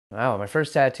Wow, my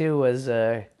first tattoo was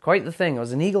quite the thing. It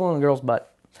was an eagle on a girl's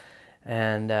butt.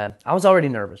 And I was already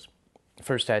nervous.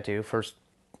 First tattoo, first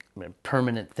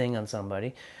permanent thing on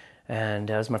somebody. And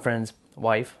it was my friend's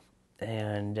wife.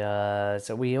 And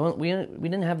so we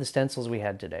didn't have the stencils we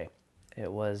had today. It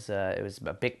was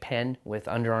a big pen with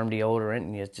underarm deodorant,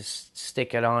 and you just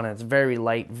stick it on. It's very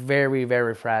light, very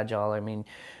very fragile. I mean,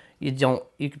 you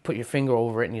could put your finger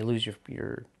over it and you lose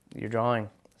your drawing.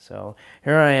 So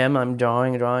here I am, I'm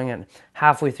drawing, and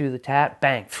halfway through the tat,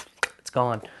 bang, it's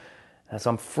gone. So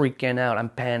I'm freaking out. I'm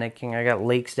panicking. I got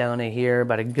lakes down to here,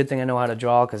 but a good thing I know how to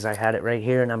draw because I had it right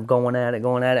here, and I'm going at it.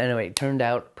 Anyway, it turned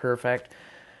out perfect,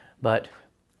 but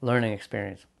learning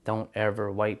experience. Don't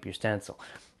ever wipe your stencil.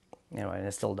 And I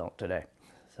still don't today.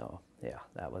 So yeah,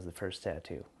 that was the first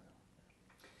tattoo.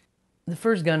 The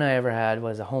first gun I ever had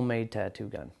was a homemade tattoo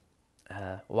gun.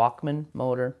 Walkman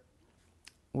motor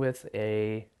with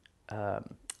a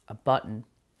button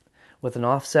with an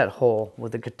offset hole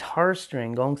with a guitar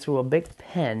string going through a big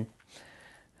pen,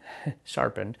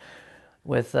 sharpened,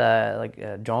 with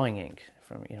drawing ink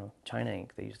from China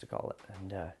ink they used to call it.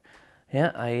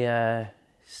 And I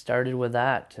started with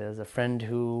that as a friend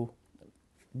who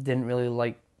didn't really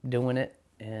like doing it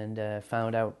and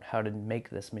found out how to make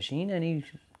this machine, and he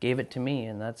gave it to me,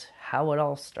 and that's how it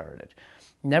all started.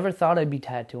 Never thought I'd be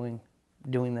doing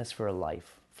this for a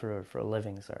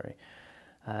living, sorry.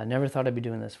 Never thought I'd be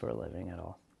doing this for a living at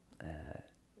all.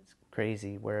 It's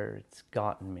crazy where it's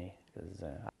gotten me. Because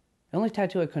the only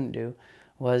tattoo I couldn't do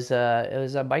was it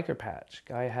was a biker patch.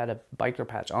 Guy had a biker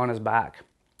patch on his back,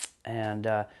 and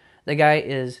the guy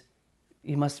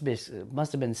he must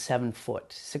have been 7 foot,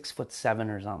 6'7"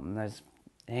 or something.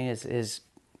 His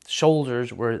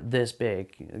shoulders were this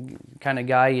big. Kind of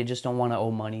guy you just don't want to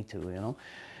owe money to,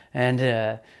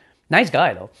 And nice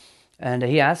guy though. And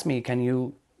he asked me, "Can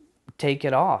you take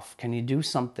it off? Can you do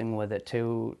something with it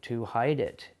to hide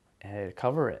it,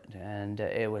 cover it?" And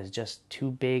it was just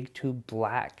too big, too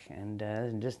black, and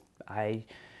I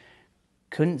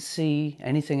couldn't see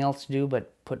anything else to do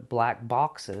but put black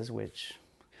boxes, which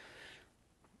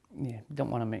don't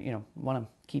want to want to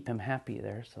keep him happy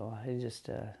there. So I just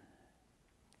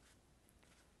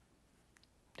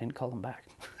didn't call him back.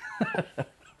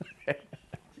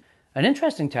 An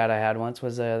interesting tat I had once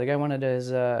was the guy wanted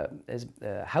his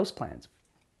house plans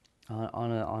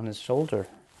on his shoulder,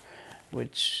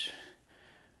 which,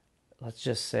 let's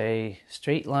just say,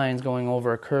 straight lines going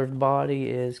over a curved body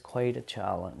is quite a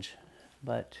challenge.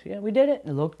 But yeah, we did it.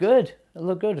 It looked good.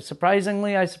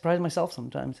 Surprisingly, I surprised myself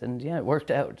sometimes, and yeah, it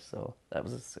worked out. So that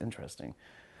was interesting.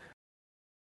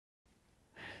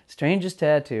 Strangest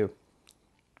tattoo.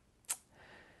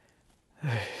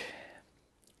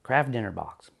 Craft dinner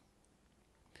box.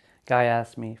 Guy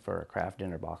asked me for a craft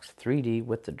dinner box, 3D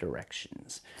with the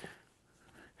directions.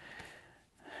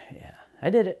 Yeah, I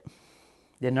did it.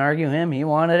 Didn't argue him. He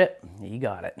wanted it. He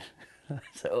got it.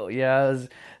 So yeah,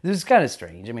 this is kind of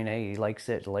strange. I mean, hey, he likes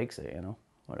it,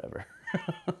 whatever.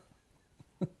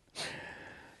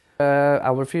 I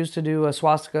refused to do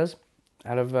swastikas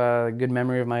out of good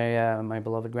memory of my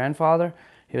beloved grandfather.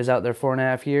 He was out there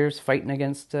 4.5 years fighting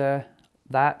against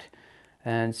that.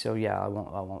 And so yeah, I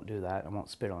won't do that. I won't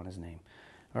spit on his name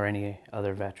or any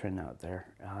other veteran out there.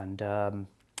 And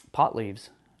pot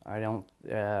leaves. I don't.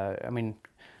 I mean,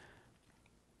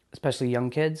 especially young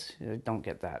kids, don't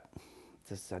get that. It's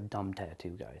just a dumb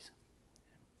tattoo, guys.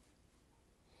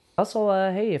 Also,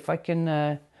 hey, if I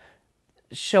can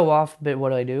show off a bit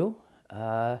what I do,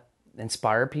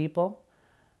 inspire people.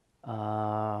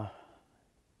 Well,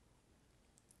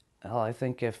 I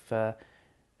think if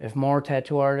more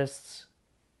tattoo artists,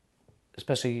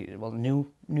 especially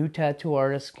new tattoo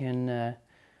artists, can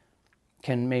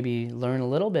maybe learn a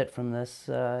little bit from this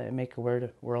and make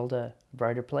the world a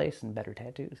brighter place and better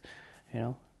tattoos,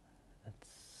 That's